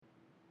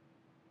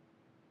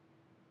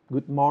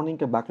Good morning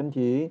các bạn anh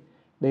chị.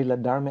 Đây là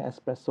Dharma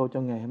Espresso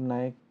cho ngày hôm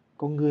nay.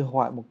 Có người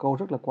hỏi một câu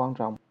rất là quan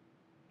trọng.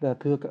 Là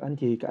thưa các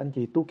anh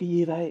chị tu cái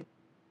gì vậy?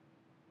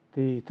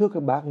 Thì thưa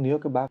các bạn, nếu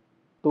các bạn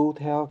tu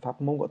theo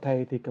pháp môn của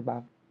thầy thì các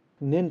bạn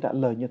nên trả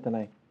lời như thế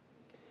này.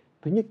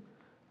 Thứ nhất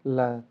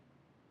là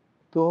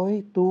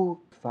tôi tu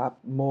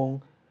pháp môn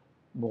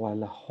gọi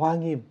là Hoa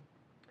Nghiêm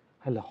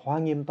hay là Hoa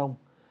Nghiêm Tông.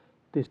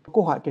 Thì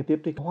câu hỏi kế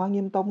tiếp thì Hoa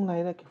Nghiêm Tông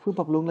này là cái phương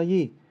pháp luận là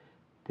gì?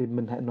 Thì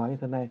mình hãy nói như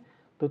thế này.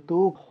 Tôi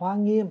tu Hoa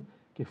Nghiêm,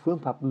 cái phương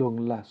pháp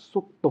luận là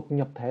xuất tục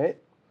nhập thế.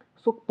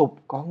 Xuất tục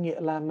có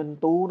nghĩa là mình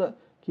tu đó,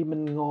 khi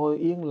mình ngồi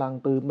yên lặng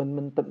từ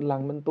mình tĩnh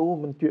lặng mình tu,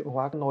 mình chuyển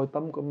hóa cái nội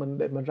tâm của mình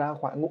để mình ra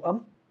khỏi ngũ ấm.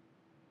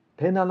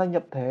 Thế nào là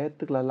nhập thế?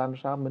 Tức là làm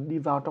sao mình đi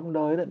vào trong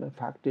đời đấy, mình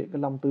phát triển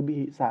cái lòng từ bi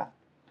hỷ xả.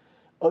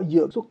 Ở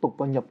giữa xuất tục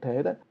và nhập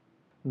thế đó,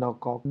 nó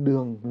có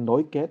đường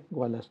nối kết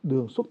gọi là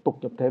đường xuất tục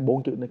nhập thế,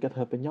 bốn chữ này kết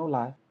hợp với nhau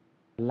lại.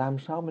 Làm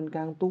sao mình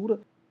càng tu đó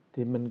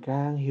thì mình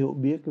càng hiểu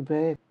biết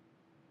về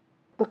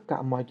tất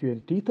cả mọi chuyện,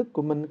 trí thức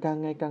của mình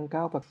càng ngày càng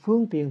cao và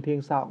phương tiện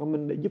thiền xảo của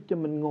mình để giúp cho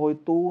mình ngồi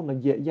tu nó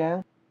dễ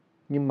dàng,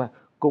 nhưng mà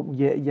cũng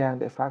dễ dàng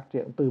để phát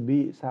triển từ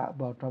bi xả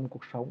vào trong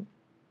cuộc sống.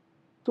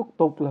 Xuất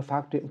tục là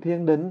phát triển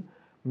thiền định,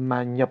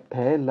 mà nhập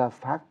thế là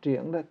phát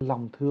triển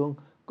lòng thương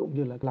cũng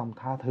như là lòng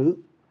tha thứ.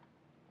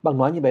 Bạn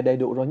nói như vậy đầy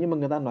đủ rồi, nhưng mà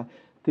người ta nói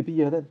thì bây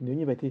giờ đó, nếu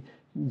như vậy thì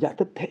giải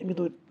thích thế với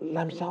tôi,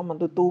 làm sao mà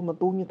tôi tu, mà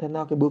tu như thế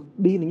nào, cái bước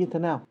đi này như thế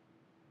nào?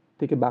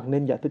 Thì các bạn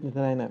nên giải thích như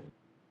thế này nè.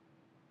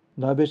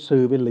 Nói về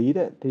sự về lý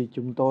đấy thì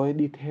chúng tôi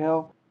đi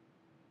theo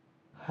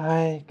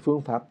hai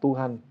phương pháp tu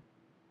hành.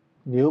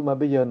 Nếu mà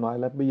bây giờ nói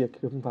là bây giờ cái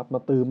phương pháp mà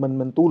từ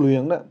mình tu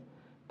luyện đó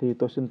thì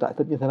tôi xin giải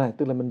thích như thế này,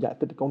 tức là mình giải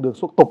thích con đường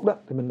xuất tục đó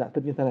thì mình giải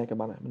thích như thế này các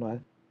bạn ạ. Mình nói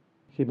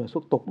khi mà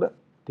xuất tục đó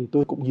thì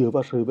tôi cũng dựa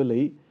vào sự với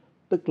lý,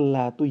 tức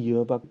là tôi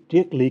dựa vào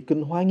triết lý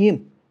kinh Hoa Nghiêm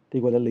thì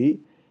gọi là lý,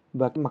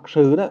 và cái mặt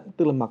sự đó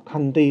tức là mặt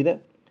hành trì đó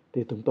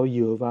thì chúng tôi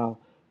dựa vào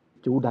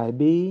chủ đại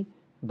bi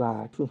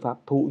và phương pháp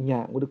thụ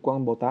nhãn của Đức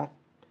Quan Bồ Tát.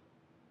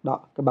 Đó,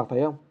 các bạn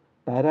thấy không?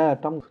 Tại ra là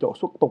trong chỗ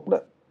xuất tục đó,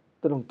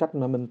 tức là cách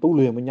mà mình tu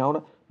luyện với nhau đó,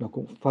 nó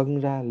cũng phân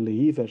ra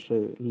lý và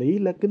sự. Lý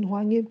là kinh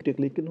Hoa Nghiêm, triết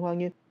lý kinh Hoa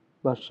Nghiêm,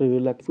 và sự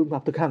là phương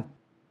pháp thực hành.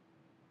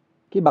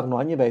 Khi bạn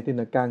nói như vậy thì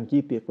nó càng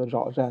chi tiết và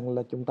rõ ràng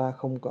là chúng ta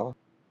không có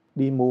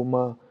đi mù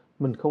mờ.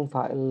 Mình không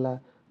phải là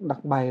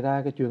đặt bày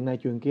ra cái chuyện này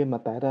chuyện kia, mà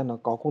tại ra nó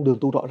có con đường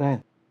tu rõ ràng.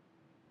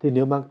 Thì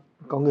nếu mà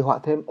có người hỏi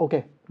thêm, ok,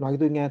 nói cho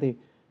tôi nghe thì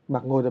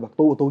bạn ngồi để bạn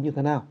tu như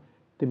thế nào?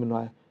 Thì mình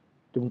nói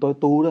chúng tôi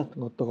tu đó,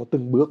 có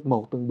từng bước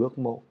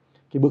một.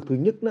 Cái bước thứ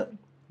nhất đó,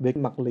 về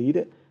cái mặt lý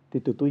đấy, thì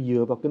tụi tôi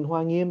dựa vào kinh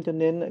Hoa Nghiêm, cho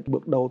nên cái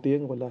bước đầu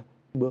tiên gọi là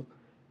bước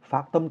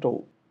phát tâm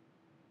trụ.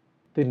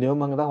 Thì nếu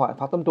mà người ta hỏi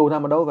phát tâm trụ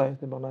nằm ở đâu vậy?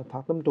 Thì bọn nói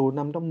phát tâm trụ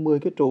nằm trong 10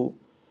 cái trụ.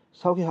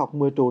 Sau khi học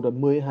 10 trụ rồi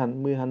 10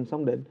 hành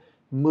xong đến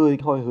 10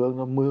 hồi hướng,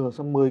 rồi 10 hướng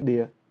xong 10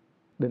 địa,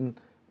 đến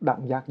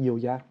đẳng giác, diệu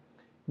giác.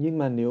 Nhưng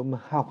mà nếu mà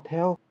học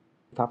theo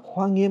pháp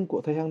Hoa Nghiêm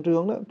của thầy Hàng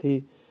Trường đó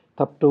thì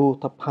thập trụ,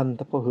 thập hành,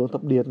 thập hồi hướng,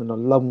 thập địa nó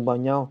lồng vào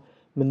nhau.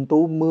 Mình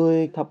tu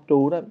 10 thập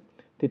trụ đó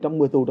thì trong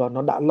 10 trụ đó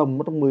nó đã lồng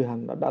vào trong 10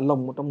 hành, nó đã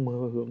lồng vào trong 10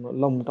 hồi hướng, nó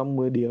lồng trong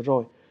 10 địa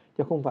rồi,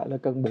 chứ không phải là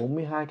cần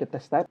 42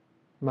 cái step,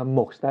 mà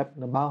một step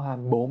nó bao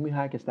hàm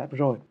 42 cái step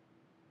rồi.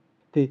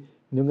 Thì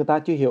nếu người ta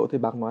chưa hiểu thì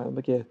bác nói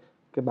với kia,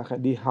 các bạn hãy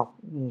đi học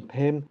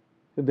thêm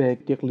về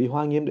triết lý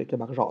Hoa Nghiêm để các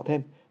bạn rõ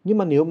thêm. Nhưng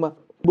mà nếu mà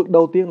bước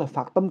đầu tiên là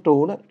phát tâm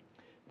trụ đó,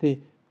 thì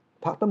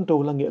phát tâm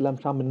trụ là nghĩa làm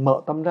sao mình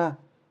mở tâm ra,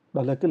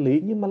 đó là cái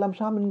lý. Nhưng mà làm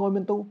sao mình ngồi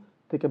mình tu?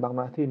 Thì các bạn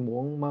nói thì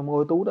muốn mà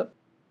ngồi tu đó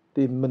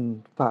thì mình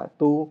phải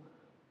tu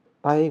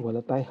tay gọi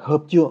là tay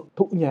hợp dưỡng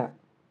thụ nhãn.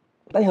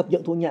 Tay hợp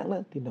dưỡng thụ nhãn đó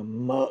thì nó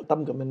mở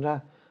tâm của mình ra.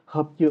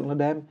 Hợp dưỡng là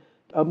đem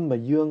âm và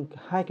dương,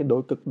 hai cái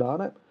đối cực đó,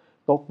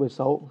 tốt với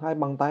xấu, hai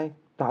bàn tay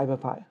trái và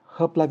phải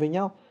hợp lại với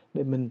nhau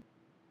để mình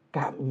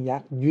cảm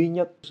giác duy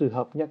nhất, sự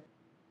hợp nhất.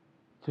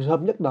 Sự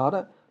hợp nhất đó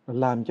đó nó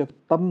làm cho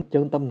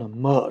chân tâm nó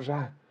mở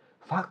ra.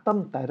 Phát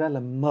tâm tại ra là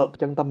mở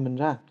chân tâm mình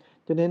ra.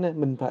 Cho nên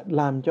mình phải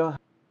làm cho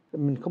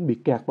mình không bị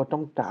kẹt vào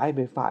trong trái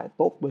về phải,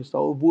 tốt với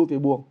xấu, vui với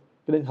buồn.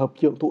 Cho nên hợp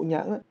dưỡng thụ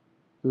nhãn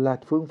là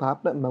phương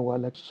pháp đó mà gọi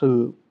là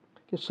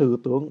cái sự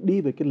tướng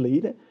đi về cái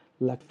lý đấy,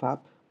 là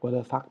pháp gọi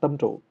là phát tâm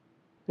trụ.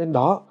 Nên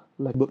đó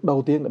là bước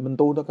đầu tiên để mình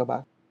tu đó các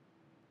bạn.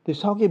 Thì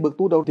sau khi bước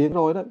tu đầu tiên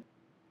rồi đó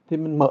thì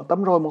mình mở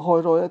tâm rồi một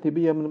hồi rồi đó, thì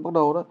bây giờ mình bắt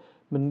đầu đó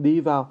mình đi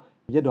vào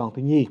giai đoạn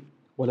thứ nhì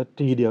gọi là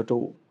trì địa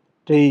trụ.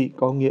 Trì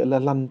có nghĩa là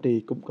lành trì,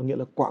 cũng có nghĩa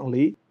là quản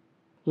lý.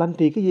 Lành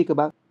trì cái gì các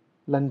bạn?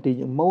 Lành trì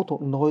những mâu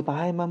thuẫn nội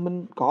tại mà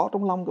mình có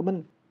trong lòng của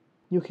mình.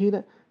 Nhiều khi đó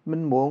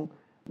mình muốn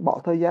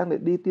bỏ thời gian để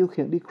đi tiêu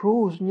khiển, đi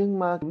cruise, nhưng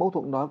mà mâu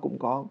thuẫn đó cũng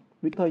có.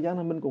 Vì thời gian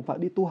này mình cũng phải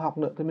đi tu học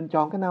nữa, thì mình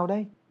chọn cái nào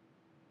đây?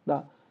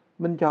 Đó,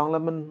 mình chọn là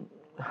mình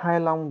hài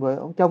lòng với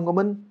ông chồng của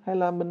mình, hay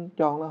là mình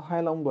chọn là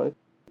hài lòng với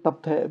tập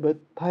thể, với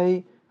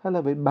thầy, hay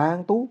là với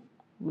bạn tu?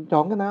 Mình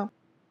chọn cái nào?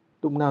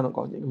 Lúc nào nó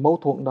có những mâu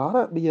thuẫn đó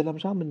đó, bây giờ làm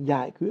sao mình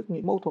giải quyết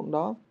những mâu thuẫn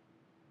đó?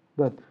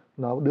 Và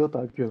nó đưa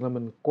tới chuyện là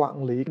mình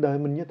quản lý đời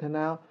mình như thế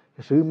nào,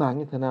 cái sứ mạng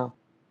như thế nào.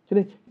 Cho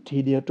nên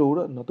trì địa trụ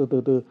đó nó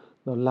từ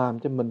nó làm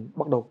cho mình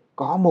bắt đầu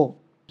có một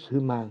sứ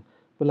mạng,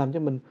 và làm cho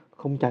mình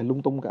không chạy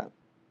lung tung cả.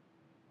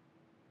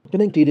 Cho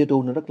nên trì địa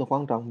trụ nó rất là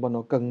quan trọng và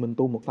nó cần mình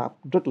tu một pháp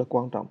rất là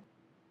quan trọng,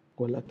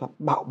 gọi là pháp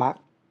bảo bát.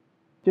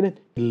 Cho nên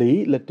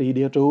lý là trì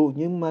địa trụ,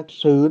 nhưng mà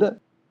sự đó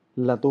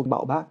là tu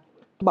bảo bát.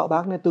 Cái bảo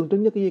bát này tượng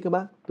trưng cho cái gì các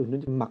bác? Tượng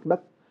trưng cho mặt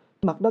đất.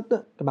 Mặt đất đó,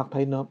 các bạn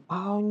thấy nó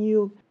bao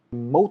nhiêu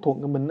mâu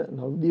thuẫn của mình đó,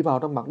 nó đi vào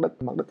trong mặt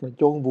đất nó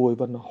chôn vùi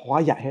và nó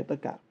hóa giải hết tất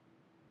cả.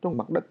 Trong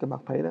mặt đất các bạn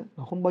thấy đó,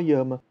 nó không bao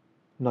giờ mà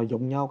nó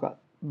giống nhau cả.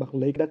 Bạn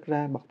lấy đất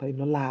ra, bạn thấy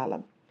nó lạ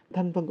lắm.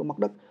 Thành phần của mặt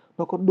đất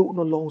nó có đủ,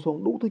 nó lộn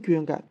xộn đủ thứ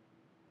chuyện cả.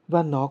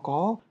 Và nó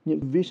có những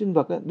vi sinh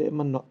vật để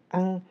mà nó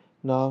ăn,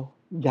 nó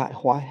giải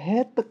hóa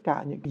hết tất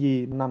cả những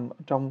gì nằm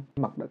trong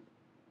mặt đất.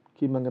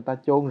 Khi mà người ta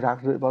chôn rác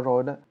rưởi vào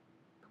rồi đó,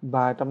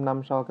 vài trăm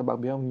năm sau các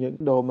bạn biết không, những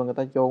đồ mà người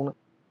ta chôn đó,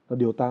 nó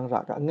đều tan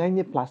rã cả. Ngay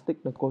như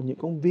plastic, nó có những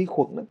con vi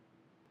khuẩn đó,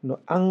 nó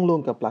ăn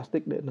luôn cả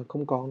plastic để nó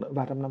không còn nữa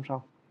vài trăm năm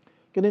sau.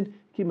 Cho nên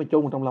khi mà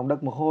chôn trong lòng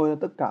đất một hồi,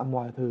 tất cả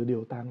mọi thứ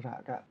đều tan rã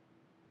cả.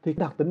 Thì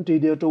đặc tính trì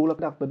địa trụ là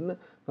đặc tính đó,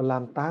 nó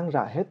làm tan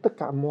rã hết tất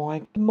cả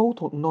mọi cái mâu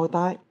thuẫn nội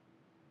tại,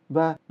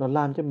 và nó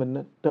làm cho mình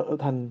trở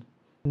thành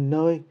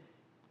nơi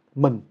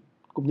mình,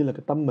 cũng như là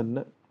cái tâm mình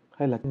đó,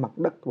 hay là cái mặt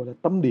đất gọi là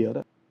tâm địa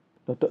đó,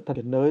 nó trở thành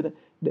cái nơi đó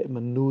để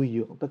mà nuôi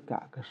dưỡng tất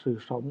cả các sự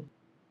sống,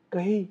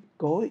 cây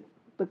cối,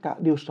 tất cả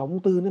đều sống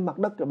từ nơi mặt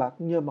đất các bạn,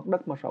 nhờ mặt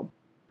đất mà sống.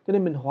 Cho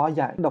nên mình hóa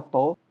giải độc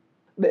tố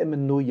để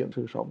mình nuôi dưỡng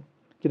sự sống.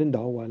 Cho nên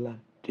đó gọi là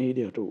trì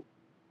địa trụ.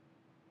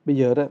 Bây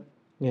giờ đó,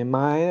 ngày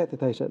mai đó, thì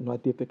thầy sẽ nói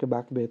tiếp với các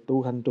bạn về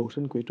tu hành trụ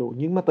sinh quỷ trụ.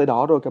 Nhưng mà tới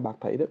đó rồi các bạn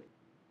thấy đó,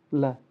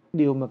 là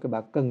điều mà các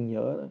bạn cần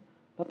nhớ đó,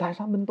 là tại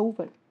sao mình tu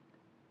vậy?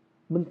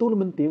 Mình tu là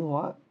mình tiến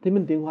hóa, thì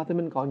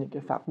mình có những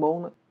cái pháp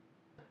môn đó.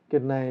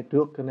 Cái này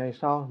trước, cái này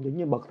sau, giống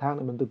như bậc thang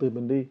để mình từ từ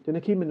mình đi. Cho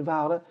nên khi mình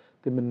vào đó,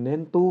 thì mình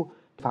nên tu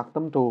phát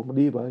tâm trụ mà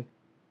đi với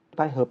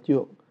tay hợp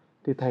dưỡng.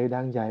 Thì thầy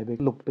đang dạy về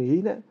lục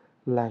tí đó,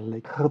 là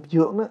lấy hợp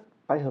dưỡng đó.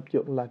 Tay hợp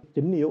dưỡng là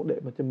chính yếu để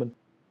mà cho mình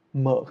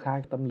mở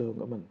khai tâm lượng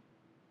của mình.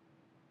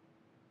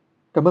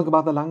 Cảm ơn các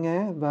bạn đã lắng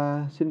nghe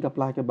và xin gặp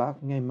lại các bạn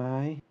ngày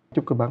mai.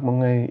 Chúc các bạn một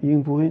ngày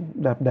yên vui,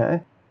 đẹp đẽ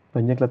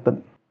và nhất là tịnh.